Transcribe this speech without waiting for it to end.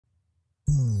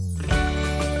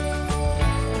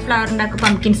flower ഉണ്ടാക്കുക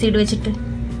pumpkin seed വെച്ചിട്ട്.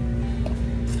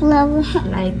 Flower.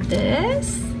 Like this.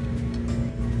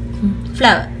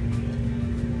 Flower.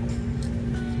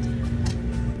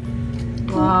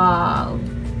 Wow.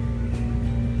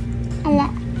 അല്ല.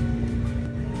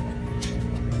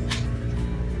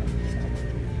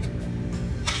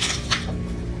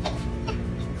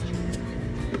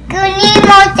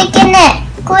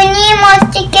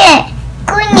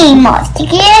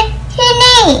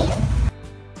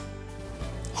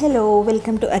 Hello,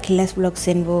 welcome to Akhila's vlogs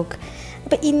and walk.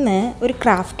 അപ്പോൾ ഇന്ന് ഒരു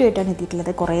ക്രാഫ്റ്റുമായിട്ടാണ്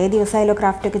എത്തിയിട്ടുള്ളത്. കുറേ ദിവസമായാലോ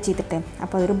ക്രാഫ്റ്റൊക്കെ ചെയ്തിട്ട്.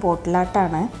 അപ്പോൾ അതൊരു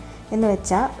ബോട്ടിലാട്ടാണ്. എന്ന്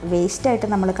വെച്ചാൽ വേസ്റ്റായിട്ട്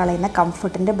നമ്മൾ കളയുന്ന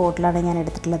കംഫർട്ടിൻ്റെ ബോട്ടിലാണ് ഞാൻ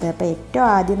എടുത്തിട്ടുള്ളത്. അപ്പോൾ ഏറ്റവും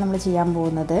ആദ്യം നമ്മൾ ചെയ്യാൻ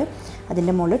പോകുന്നത്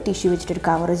അതിൻ്റെ മുകളിൽ ടിഷ്യൂ വെച്ചിട്ടൊരു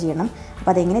കവർ ചെയ്യണം.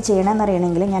 അപ്പോൾ അതെങ്ങനെ ചെയ്യണമെന്ന്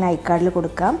അറിയണമെങ്കിൽ ഞാൻ ഐക്കാർഡിൽ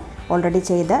കൊടുക്കാം. ഓൾറെഡി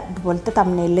ചെയ്ത ഇതുപോലത്തെ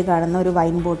തംബ്നെയിലിൽ കാണുന്ന ഒരു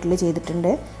വൈൻ ബോട്ടിൽ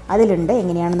ചെയ്തിട്ടുണ്ട്. അതിലുണ്ട്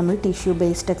എങ്ങനെയാണ് നമ്മൾ ടിഷ്യൂ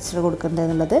ബേസ് ടെക്സ്ചർ കൊടുക്കുന്നത്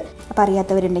എന്നുള്ളത്. അപ്പോൾ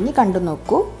അറിയാത്തവരുണ്ടെങ്കിൽ കണ്ടു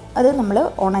നോക്കൂ. അത് നമ്മൾ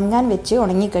ഉണങ്ങാൻ വെച്ച്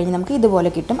ഉണങ്ങിക്കഴിഞ്ഞ് നമുക്ക് ഇതുപോലെ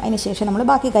കിട്ടും. അതിന് ശേഷം നമ്മൾ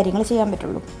ബാക്കി കാര്യങ്ങൾ ചെയ്യാൻ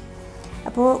പറ്റുള്ളൂ.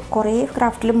 അപ്പോൾ കുറേ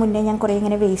ക്രാഫ്റ്റിലും മുന്നേ ഞാൻ കുറേ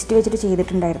ഇങ്ങനെ വേസ്റ്റ് വെച്ചിട്ട്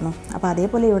ചെയ്തിട്ടുണ്ടായിരുന്നു. അപ്പോൾ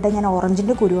അതേപോലെ ഇവിടെ ഞാൻ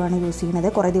ഓറഞ്ചിൻ്റെ കുരുവാണ് യൂസ് ചെയ്യുന്നത്.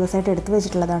 കുറേ ദിവസമായിട്ട് എടുത്ത്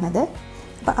വെച്ചിട്ടുള്ളതാണത്.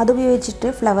 അപ്പോൾ അതുപയോഗിച്ചിട്ട്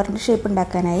ഫ്ലവറിൻ്റെ ഷേപ്പ്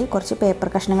ഉണ്ടാക്കാനായി കുറച്ച് പേപ്പർ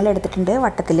കഷ്ണങ്ങൾ എടുത്തിട്ടുണ്ട്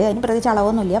വട്ടത്തിൽ. അതിന് പ്രത്യേകിച്ച്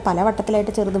അളവൊന്നുമില്ല, പല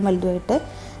വട്ടത്തിലായിട്ട് ചെറുതും വലുതുമായിട്ട്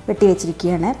വെട്ടി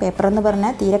വെച്ചിരിക്കുകയാണ്. പേപ്പർ എന്ന്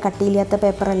പറഞ്ഞാൽ തീരെ കട്ടിയില്ലാത്ത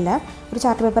പേപ്പറല്ല, ഒരു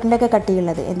ചാർട്ട് പേപ്പറിൻ്റെ ഒക്കെ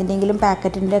കട്ടിയുള്ളത്. എന്തിൻ്റെങ്കിലും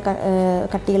പാക്കറ്റിൻ്റെ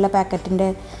കട്ടിയുള്ള പാക്കറ്റിൻ്റെ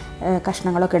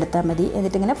കഷ്ണങ്ങളൊക്കെ എടുത്താൽ മതി.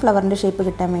 എന്നിട്ടിങ്ങനെ ഫ്ലവറിൻ്റെ ഷേപ്പ്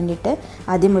കിട്ടാൻ വേണ്ടിയിട്ട്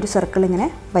ആദ്യം ഒരു സർക്കിൾ ഇങ്ങനെ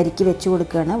വരിക്ക് വെച്ച്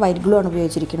കൊടുക്കുകയാണ്. വൈറ്റ് ഗ്ലൂ ആണ്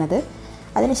ഉപയോഗിച്ചിരിക്കുന്നത്.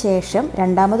 അതിന് ശേഷം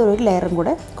രണ്ടാമതൊരു ലെയറും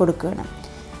കൂടെ കൊടുക്കുകയാണ്.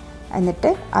 എന്നിട്ട്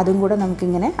അതും കൂടെ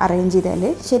നമുക്കിങ്ങനെ അറേഞ്ച് ചെയ്താൽ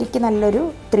ശരിക്കും നല്ലൊരു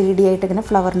 3D ആയിട്ട് ഇങ്ങനെ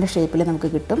ഫ്ലവറിൻ്റെ ഷേപ്പിൽ നമുക്ക്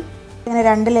കിട്ടും. ഇങ്ങനെ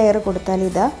 2 ലെയർ കൊടുത്താൽ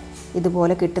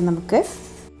ഇതുപോലെ കിട്ടും നമുക്ക്.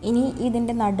 ഇനി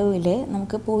ഇതിൻ്റെ നടുവിൽ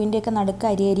നമുക്ക് പൂവിൻ്റെയൊക്കെ നടുക്ക്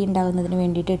അരി ഉണ്ടാകുന്നതിന്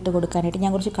വേണ്ടിയിട്ട് ഇട്ട് കൊടുക്കാനായിട്ട്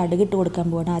ഞാൻ കുറച്ച് കടുക് ഇട്ട് കൊടുക്കാൻ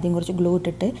പോവാണ്. ആദ്യം കുറച്ച് ഗ്ലൂ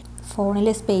ഇട്ടിട്ട്. ഫോണിൽ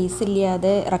സ്പേസ്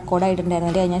ഇല്ലാതെ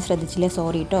റെക്കോർഡായിട്ടുണ്ടായിരുന്നത് അത് ഞാൻ ശ്രദ്ധിച്ചില്ല,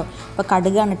 സോറി കേട്ടോ. അപ്പോൾ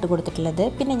കടുകാണ് ഇട്ട് കൊടുത്തിട്ടുള്ളത്.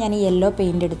 പിന്നെ ഞാൻ ഈ യെല്ലോ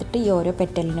പെയിൻ്റ് എടുത്തിട്ട് ഈ ഓരോ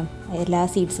പെറ്റലിനും എല്ലാ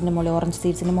സീഡ്സിൻ്റെ മുകളിൽ ഓറഞ്ച്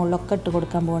സീഡ്സിൻ്റെ മുകളിലൊക്കെ ഇട്ട്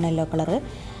കൊടുക്കാൻ പോവാണ് യെല്ലോ കളറ്.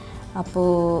 അപ്പോൾ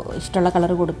ഇഷ്ടമുള്ള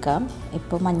കളർ കൊടുക്കാം.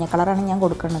 ഇപ്പോൾ മഞ്ഞ കളറാണ് ഞാൻ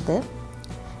കൊടുക്കുന്നത്.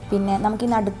 പിന്നെ നമുക്ക് ഈ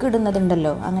നടുക്ക്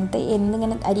ഇടുന്നതുണ്ടല്ലോ, അങ്ങനത്തെ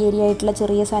എന്നിങ്ങനെ അരിയായിട്ടുള്ള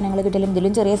ചെറിയ സാധനങ്ങൾ കിട്ടിയാലും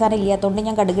ഇതിലും ചെറിയ സാധനം ഇല്ലാത്തതുകൊണ്ട്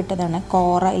ഞാൻ കടുക് ഇട്ടതാണ്.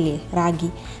 കോറ ഇല്ലേ, റാഗി,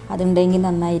 അതുണ്ടെങ്കിൽ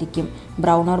നന്നായിരിക്കും.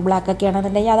 ബ്രൗൺ ഓർ ബ്ലാക്ക് ഒക്കെ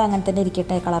ആണെന്നുണ്ടെങ്കിൽ അത് അങ്ങനെ തന്നെ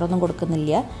ഇരിക്കട്ടെ, കളറൊന്നും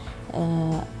കൊടുക്കുന്നില്ല.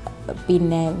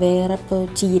 പിന്നെ വേറെ ഇപ്പോൾ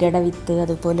ചീരയുടെ വിത്ത്,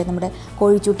 അതുപോലെ നമ്മുടെ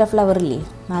കോഴിച്ചൂട്ട ഫ്ലവറില്ലേ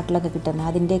നാട്ടിലൊക്കെ കിട്ടുന്നത്,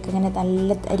 അതിൻ്റെയൊക്കെ ഇങ്ങനെ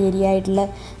നല്ല അരിയായിട്ടുള്ള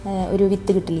ഒരു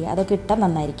വിത്ത് കിട്ടില്ലേ, അതൊക്കെ ഇട്ടാൽ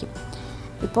നന്നായിരിക്കും.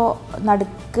 ഇപ്പോൾ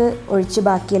നടുക്ക് ഒഴിച്ച്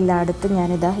ബാക്കി എല്ലായിടത്തും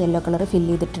ഞാനിതാ യെല്ലോ കളർ ഫില്ല്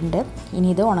ചെയ്തിട്ടുണ്ട്. ഇനി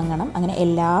ഇത് ഉണങ്ങണം. അങ്ങനെ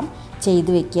എല്ലാം ചെയ്ത്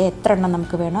വെക്കുക. എത്ര എണ്ണം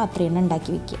നമുക്ക് വേണോ അത്ര എണ്ണം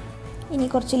ഉണ്ടാക്കി വെക്കുക. ഇനി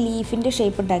കുറച്ച് ലീഫിൻ്റെ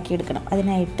ഷേപ്പ് ഉണ്ടാക്കിയെടുക്കണം.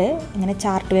 അതിനായിട്ട് ഇങ്ങനെ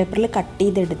ചാർട്ട് പേപ്പറിൽ കട്ട്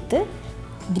ചെയ്തെടുത്ത്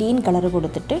ഗ്രീൻ കളർ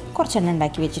കൊടുത്തിട്ട് കുറച്ചെണ്ണം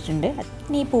ഉണ്ടാക്കി വെച്ചിട്ടുണ്ട്.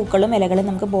 ഇനി ഈ പൂക്കളും ഇലകളും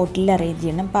നമുക്ക് ബോട്ടിലിൽ അറേഞ്ച്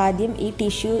ചെയ്യണം. അപ്പോൾ ആദ്യം ഈ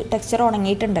ടിഷ്യൂ ടെക്സ്ചർ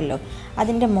ഉണങ്ങിയിട്ടുണ്ടല്ലോ,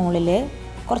 അതിൻ്റെ മുകളിൽ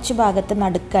കുറച്ച് ഭാഗത്ത്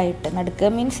നടുക്ക്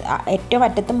മീൻസ് ഏറ്റവും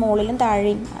അറ്റത്തും മുകളിലും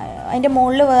താഴെയും, അതിൻ്റെ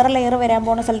മുകളിൽ വേറെ ലെയർ വരാൻ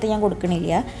പോകുന്ന സ്ഥലത്ത് ഞാൻ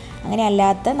കൊടുക്കണില്ല. അങ്ങനെ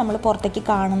അല്ലാത്ത നമ്മൾ പുറത്തേക്ക്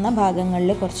കാണുന്ന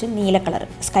ഭാഗങ്ങളിൽ കുറച്ച് നീല കളർ,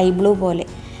 സ്കൈ ബ്ലൂ പോലെ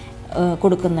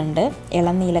കൊടുക്കുന്നുണ്ട്,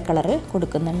 ഇളം നീല കളറ്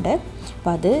കൊടുക്കുന്നുണ്ട്.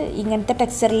 അപ്പോൾ അത് ഇങ്ങനത്തെ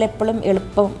ടെക്സ്ചറിൽ എപ്പോഴും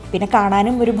എളുപ്പം, പിന്നെ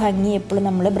കാണാനും ഒരു ഭംഗി എപ്പോഴും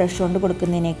നമ്മൾ ബ്രഷ് കൊണ്ട്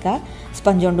കൊടുക്കുന്നതിനേക്കാൾ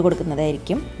സ്പഞ്ച് കൊണ്ട്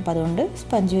കൊടുക്കുന്നതായിരിക്കും. അപ്പോൾ അതുകൊണ്ട്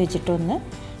സ്പഞ്ച് വെച്ചിട്ടൊന്ന്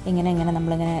ഇങ്ങനെ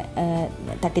നമ്മളിങ്ങനെ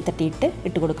തട്ടിയിട്ട്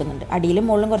ഇട്ട് കൊടുക്കുന്നുണ്ട്. അടിയിലും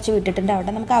മുകളിലും കുറച്ച് വിട്ടിട്ടുണ്ട്.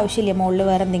 അവിടെ നമുക്ക് ആവശ്യമില്ല, മുകളിൽ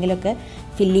വേറെ എന്തെങ്കിലുമൊക്കെ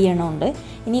ഫില്ല് ചെയ്യണമുണ്ട്.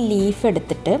 ഇനി ലീഫ്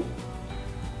എടുത്തിട്ട്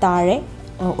താഴെ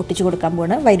ഒട്ടിച്ച് കൊടുക്കാൻ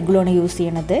പോവാണ്. വൈറ്റ് ഗ്ലൂ ആണ് യൂസ്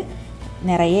ചെയ്യണത്.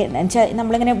 നിറയെ എന്നുവെച്ചാൽ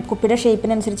നമ്മളിങ്ങനെ കുപ്പിയുടെ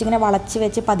ഷേപ്പിനനുസരിച്ച് ഇങ്ങനെ വളച്ച്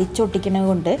വെച്ച് പതിച്ചൊട്ടിക്കുന്നത്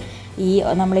കൊണ്ട് ഈ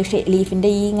നമ്മൾ ലീഫിൻ്റെ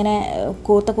ഈ ഇങ്ങനെ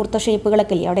കൂർത്ത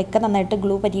ഷേപ്പുകളൊക്കെ ഇല്ലേ, അവിടെയൊക്കെ നന്നായിട്ട്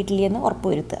ഗ്ലൂ പറ്റിയിട്ടില്ല എന്ന് ഉറപ്പ്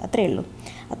വരുത്തുക. അത്രയേ ഉള്ളൂ.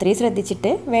 അത്രയും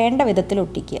ശ്രദ്ധിച്ചിട്ട് വേണ്ട വിധത്തിൽ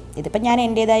ഒട്ടിക്കുക. ഇതിപ്പോൾ ഞാൻ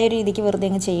എൻ്റേതായ രീതിക്ക് വെറുതെ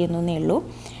അങ്ങ് ചെയ്യുന്നു എന്നേ ഉള്ളൂ.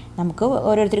 നമുക്ക്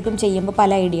ഓരോരുത്തർക്കും ചെയ്യുമ്പോൾ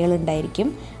പല ഐഡിയകളുണ്ടായിരിക്കും.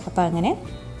 അപ്പോൾ അങ്ങനെ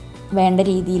വേണ്ട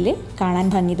രീതിയിൽ, കാണാൻ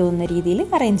ഭംഗി തോന്നുന്ന രീതിയിൽ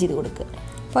അറേഞ്ച് ചെയ്ത് കൊടുക്കുക.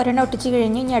 അപ്പോൾ ഒരെണ്ണം ഒട്ടിച്ച്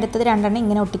കഴിഞ്ഞ് ഇനി അടുത്തത് 2 എണ്ണം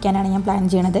ഇങ്ങനെ ഒട്ടിക്കാനാണ് ഞാൻ പ്ലാൻ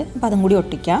ചെയ്യണത്. അപ്പോൾ അതും കൂടി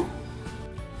ഒട്ടിക്കാം.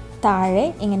 താഴെ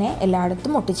ഇങ്ങനെ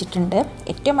എല്ലായിടത്തും ഒട്ടിച്ചിട്ടുണ്ട്.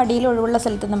 ഏറ്റവും അടിയിൽ ഒഴിവുള്ള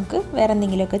സ്ഥലത്ത് നമുക്ക് വേറെ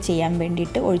എന്തെങ്കിലുമൊക്കെ ചെയ്യാൻ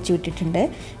വേണ്ടിയിട്ട് ഒഴിച്ചു വിട്ടിട്ടുണ്ട്.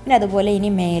 പിന്നെ അതുപോലെ ഇനി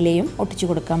മേലെയും ഒട്ടിച്ചു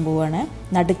കൊടുക്കാൻ പോവുകയാണ്.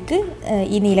 നടുക്ക്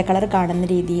ഈ നീല കളർ കാണുന്ന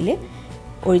രീതിയിൽ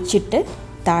ഒഴിച്ചിട്ട്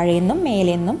താഴേന്നും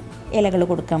മേലേന്നും ഇലകൾ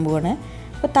കൊടുക്കാൻ പോവുകയാണ്.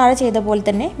 അപ്പോൾ താഴെ ചെയ്ത പോലെ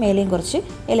തന്നെ മേലെയും കുറച്ച്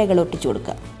ഇലകൾ ഒട്ടിച്ചു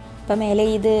കൊടുക്കുക. അപ്പോൾ മേലെ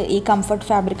ഈ കംഫർട്ട്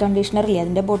ഫാബ്രിക് കണ്ടീഷണറില്ലേ,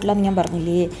 അതിൻ്റെ ബോട്ടിലാണെന്ന് ഞാൻ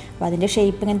പറഞ്ഞില്ലേ. അപ്പോൾ അതിൻ്റെ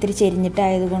ഷേപ്പ് ഇങ്ങനെ തിരിച്ച്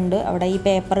എരിഞ്ഞിട്ടായതുകൊണ്ട് അവിടെ ഈ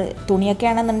പേപ്പർ തുണിയൊക്കെ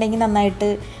ആണെന്നുണ്ടെങ്കിൽ നന്നായിട്ട്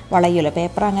വളയുമല്ലോ.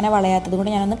 പേപ്പർ അങ്ങനെ വളയാത്തത്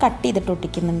കൊണ്ട് ഞാനൊന്ന് കട്ട് ചെയ്തിട്ട്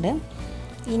ഒട്ടിക്കുന്നുണ്ട്.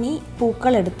 ഇനി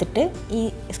പൂക്കൾ എടുത്തിട്ട് ഈ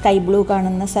സ്കൈ ബ്ലൂ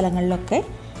കാണുന്ന സ്ഥലങ്ങളിലൊക്കെ,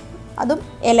 അതും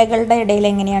ഇലകളുടെ ഇടയിൽ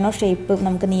എങ്ങനെയാണോ ഷേപ്പ്,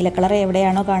 നമുക്ക് നീല കളർ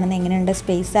എവിടെയാണോ കാണുന്നത്, എങ്ങനെയുണ്ട്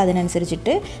സ്പേസ്,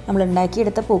 അതിനനുസരിച്ചിട്ട് നമ്മൾ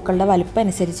ഉണ്ടാക്കിയെടുത്ത പൂക്കളുടെ വലുപ്പം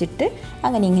അനുസരിച്ചിട്ട്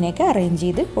ഇങ്ങനെയൊക്കെ അറേഞ്ച്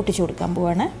ചെയ്ത് ഒട്ടിച്ചു കൊടുക്കാൻ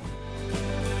പോവാണ്.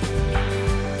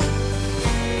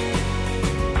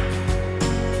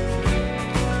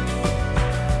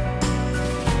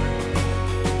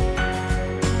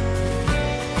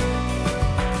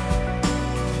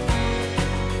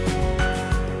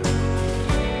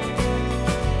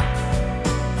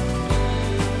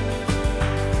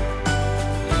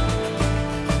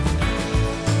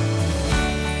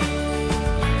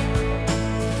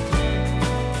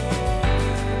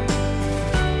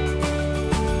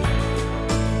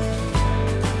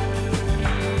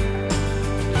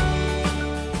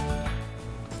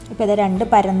 ഇപ്പോൾ ഇത് 2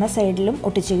 പരന്ന സൈഡിലും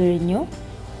ഒട്ടിച്ച് കഴിഞ്ഞു.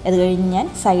 അത് കഴിഞ്ഞ് ഞാൻ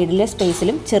സൈഡിലെ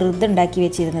സ്പേസിലും ചെറുതുണ്ടാക്കി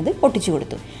വെച്ചിരുന്നത് ഒട്ടിച്ചു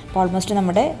കൊടുത്തു. അപ്പോൾ ഓൾമോസ്റ്റ്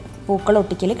നമ്മുടെ പൂക്കൾ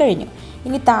ഒട്ടിക്കൽ കഴിഞ്ഞു.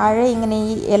 ഇനി താഴെ ഇങ്ങനെ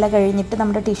ഈ ഇല കഴിഞ്ഞിട്ട്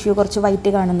നമ്മുടെ ടിഷ്യൂ കുറച്ച്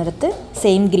വൈറ്റ് കാണുന്നിടത്ത്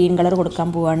സെയിം ഗ്രീൻ കളർ കൊടുക്കാൻ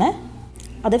പോവാണ്.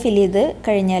 അത് ഫില്ല് ചെയ്ത്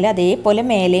കഴിഞ്ഞാൽ അതേപോലെ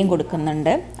മേലെയും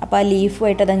കൊടുക്കുന്നുണ്ട്. അപ്പോൾ ആ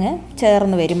ലീഫുമായിട്ട് അതങ്ങ്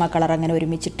ചേർന്ന് വരും, ആ കളർ അങ്ങനെ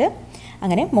ഒരുമിച്ചിട്ട്.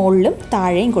 അങ്ങനെ മുകളിലും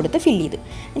താഴെയും കൊടുത്ത് ഫില്ല് ചെയ്തു.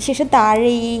 അതിനുശേഷം താഴെ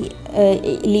ഈ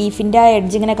ലീഫിൻ്റെ ആ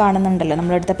എഡ്ജ് ഇങ്ങനെ കാണുന്നുണ്ടല്ലോ,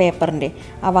 നമ്മളെടുത്ത പേപ്പറിൻ്റെ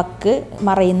ആ വക്ക്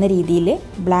മറയുന്ന രീതിയിൽ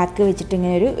ബ്ലാക്ക് വെച്ചിട്ട്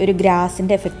ഇങ്ങനെ ഒരു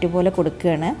ഗ്രാസിൻ്റെ എഫക്റ്റ് പോലെ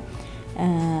കൊടുക്കുകയാണ്.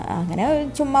 അങ്ങനെ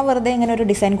ചുമ്മാ വെറുതെ ഇങ്ങനെ ഒരു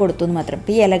ഡിസൈൻ കൊടുത്തു എന്ന് മാത്രം.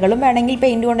 ഇപ്പോൾ ഈ ഇലകളും വേണമെങ്കിൽ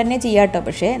പെയിൻറ്റ് കൊണ്ട് തന്നെ ചെയ്യാം കേട്ടോ.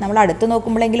 പക്ഷേ നമ്മൾ അടുത്ത്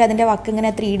നോക്കുമ്പോഴെങ്കിൽ അതിൻ്റെ വക്ക്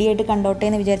ഇങ്ങനെ 3D ആയിട്ട് കണ്ടോട്ടെ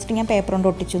എന്ന് വിചാരിച്ചിട്ട് ഞാൻ പേപ്പർ കൊണ്ട്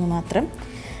ഒട്ടിച്ചു എന്ന് മാത്രം.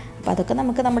 അപ്പോൾ അതൊക്കെ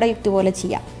നമുക്ക് നമ്മുടെ യുക്തി പോലെ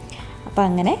ചെയ്യാം. അപ്പോൾ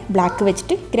അങ്ങനെ ബ്ലാക്ക്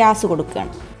വെച്ചിട്ട് ഗ്രാസ്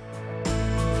കൊടുക്കുകയാണ്.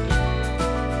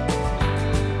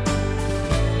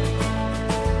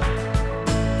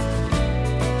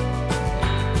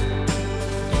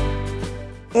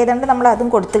 ഏതാണ്ട് നമ്മൾ അതും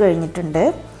കൊടുത്തു കഴിഞ്ഞിട്ടുണ്ട്.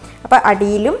 അപ്പോൾ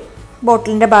അടിയിലും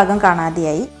ബോട്ടിലിൻ്റെ ഭാഗം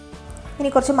കാണാതെയായി. ഇനി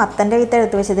കുറച്ച് മത്തൻ്റെ വിത്ത്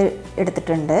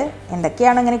എടുത്തിട്ടുണ്ട്.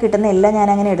 എന്തൊക്കെയാണോ ഇങ്ങനെ കിട്ടുന്ന എല്ലാം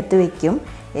ഞാനങ്ങനെ എടുത്ത് വയ്ക്കും.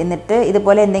 എന്നിട്ട്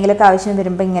ഇതുപോലെ എന്തെങ്കിലുമൊക്കെ ആവശ്യം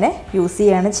വരുമ്പോൾ ഇങ്ങനെ യൂസ്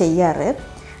ചെയ്യുകയാണ് ചെയ്യാറ്.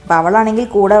 അപ്പോൾ അവളാണെങ്കിൽ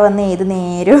കൂടെ വന്ന് ഏത്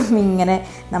നേരവും ഇങ്ങനെ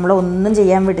നമ്മളൊന്നും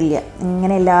ചെയ്യാൻ വിടില്ല.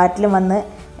 ഇങ്ങനെ എല്ലാറ്റിലും വന്ന്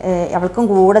അവൾക്കും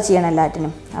കൂടെ ചെയ്യണം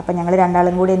എല്ലാറ്റിനും. അപ്പോൾ ഞങ്ങൾ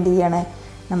രണ്ടാളും കൂടി എന്ത് ചെയ്യാണ്,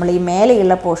 നമ്മൾ ഈ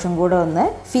മേലെയുള്ള പോർഷൻ കൂടെ ഒന്ന്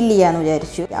ഫില്ല് ചെയ്യാമെന്ന്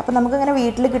വിചാരിച്ചു. അപ്പോൾ നമുക്കിങ്ങനെ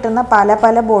വീട്ടിൽ കിട്ടുന്ന പല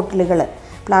പല ബോട്ടിലുകൾ,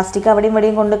 പ്ലാസ്റ്റിക് അവിടെയും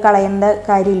ഇവിടെയും കൊണ്ട് കളയേണ്ട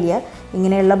കാര്യമില്ല.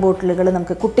 ഇങ്ങനെയുള്ള ബോട്ടിലുകൾ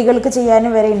നമുക്ക് കുട്ടികൾക്ക്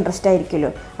ചെയ്യാനും വരെ ഇൻട്രസ്റ്റ്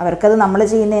ആയിരിക്കുമല്ലോ. അവർക്കത് നമ്മൾ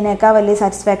ചെയ്യുന്നതിനേക്കാൾ വലിയ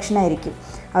സാറ്റിസ്ഫാക്ഷൻ ആയിരിക്കും.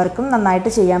 അവർക്കും നന്നായിട്ട്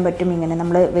ചെയ്യാൻ പറ്റും. ഇങ്ങനെ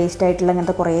നമ്മൾ വേസ്റ്റ് ആയിട്ടുള്ള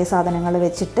അങ്ങനത്തെ കുറേ സാധനങ്ങൾ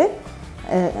വെച്ചിട്ട്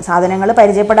സാധനങ്ങൾ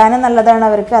പരിചയപ്പെടാനും നല്ലതാണ്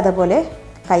അവർക്ക്. അതുപോലെ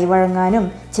കൈവഴങ്ങാനും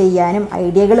ചെയ്യാനും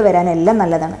ഐഡിയകൾ വരാനും എല്ലാം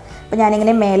നല്ലതാണ്. അപ്പോൾ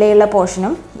ഞാനിങ്ങനെ മേലെയുള്ള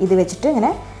പോർഷനും ഇത് വെച്ചിട്ട്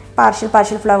ഇങ്ങനെ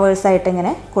പാർഷ്യൽ ഫ്ലവേഴ്സായിട്ട്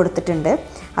ഇങ്ങനെ കൊടുത്തിട്ടുണ്ട്.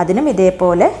 അതിനും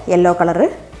ഇതേപോലെ യെല്ലോ കളറ്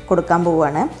കൊടുക്കാൻ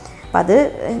പോവുകയാണ്. അപ്പം അത്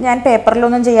ഞാൻ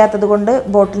പേപ്പറിലൊന്നും ചെയ്യാത്തത് കൊണ്ട്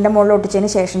ബോട്ടിലിൻ്റെ മുകളിൽ ഒട്ടിച്ചതിന്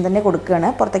ശേഷം തന്നെ കൊടുക്കുകയാണ്.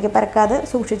 പുറത്തേക്ക് പരക്കാതെ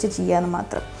സൂക്ഷിച്ച് ചെയ്യാമെന്ന്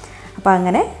മാത്രം. അപ്പോൾ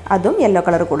അങ്ങനെ അതും യെല്ലോ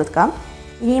കളർ കൊടുക്കാം.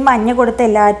 ഇനി മഞ്ഞ കൊടുത്ത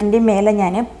എല്ലാറ്റിൻ്റെയും മേലെ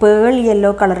ഞാൻ പേൾ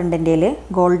യെല്ലോ കളറുണ്ട് എൻ്റെ കയ്യിൽ,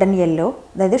 ഗോൾഡൻ യെല്ലോ,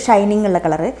 അതായത് ഷൈനിങ് ഉള്ള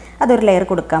കളറ്, അതൊരു ലെയർ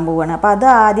കൊടുക്കാൻ പോവുകയാണ്. അപ്പോൾ അത്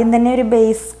ആദ്യം തന്നെ ഒരു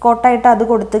ബേസ് കോട്ടായിട്ട് അത്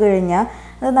കൊടുത്തു കഴിഞ്ഞാൽ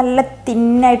അത് നല്ല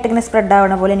തിന്നായിട്ട് ഇങ്ങനെ സ്പ്രെഡ്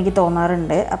ആവണ പോലെ എനിക്ക്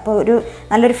തോന്നാറുണ്ട്. അപ്പോൾ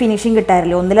നല്ലൊരു ഫിനിഷിങ്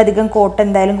കിട്ടാറില്ല. ഒന്നിലധികം കോട്ട്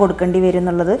എന്തായാലും കൊടുക്കേണ്ടി വരും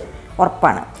എന്നുള്ളത്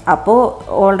ഉറപ്പാണ്. അപ്പോൾ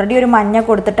ഓൾറെഡി ഒരു മഞ്ഞ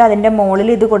കൊടുത്തിട്ട് അതിൻ്റെ മുകളിൽ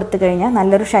ഇത് കൊടുത്തു കഴിഞ്ഞാൽ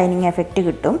നല്ലൊരു ഷൈനിങ് എഫക്റ്റ്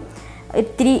കിട്ടും.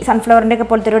 ഇത്തിരി സൺഫ്ലവറിൻ്റെ ഒക്കെ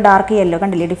പോലത്തെ ഒരു ഡാർക്ക് യെല്ലോ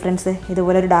കണ്ടില്ലേ ഡിഫറൻസ്,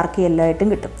 ഇതുപോലെ ഒരു ഡാർക്ക് യെല്ലോ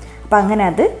ആയിട്ടും കിട്ടും. അപ്പോൾ അങ്ങനെ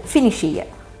അത് ഫിനിഷ് ചെയ്യുക.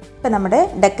 ഇപ്പോൾ നമ്മുടെ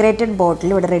ഡെക്കറേറ്റഡ്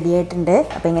ബോട്ടിൽ ഇവിടെ റെഡി ആയിട്ടുണ്ട്.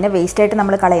 അപ്പോൾ ഇങ്ങനെ വേസ്റ്റായിട്ട്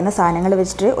നമ്മൾ കളയുന്ന സാധനങ്ങൾ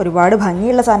വെച്ചിട്ട് ഒരുപാട്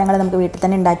ഭംഗിയുള്ള സാധനങ്ങൾ നമുക്ക് വീട്ടിൽ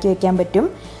തന്നെ ഉണ്ടാക്കി വയ്ക്കാൻ പറ്റും.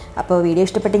 അപ്പോൾ വീഡിയോ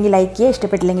ഇഷ്ടപ്പെട്ടെങ്കിൽ ലൈക്ക് ചെയ്യുക,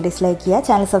 ഇഷ്ടപ്പെട്ടില്ലെങ്കിൽ ഡിസ്ലൈക്ക് ചെയ്യുക.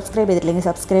 ചാനൽ സബ്സ്ക്രൈബ് ചെയ്തിട്ടില്ലെങ്കിൽ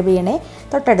സബ്സ്ക്രൈബ് ചെയ്യണേ.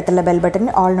 തൊട്ടടുത്തുള്ള bell button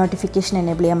all notification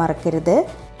enable ചെയ്യാൻ മറക്കരുത്.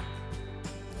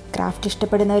 ക്രാഫ്റ്റ്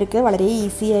ഇഷ്ടപ്പെടുന്നവർക്ക് വളരെ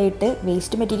ഈസി ആയിട്ട്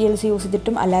വേസ്റ്റ് മെറ്റീരിയൽസ് യൂസ്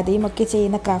ചെയ്തിട്ടും അല്ലാതെയും ഒക്കെ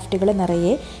ചെയ്യുന്ന ക്രാഫ്റ്റുകൾ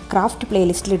നിറയെ ക്രാഫ്റ്റ്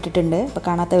പ്ലേലിസ്റ്റിൽ ഇട്ടിട്ടുണ്ട്. അപ്പോൾ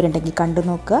കാണാത്തവരുണ്ടെങ്കിൽ കണ്ടു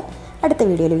നോക്കുക. അടുത്ത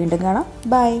വീഡിയോയിൽ വീണ്ടും കാണാം.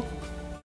 ബൈ.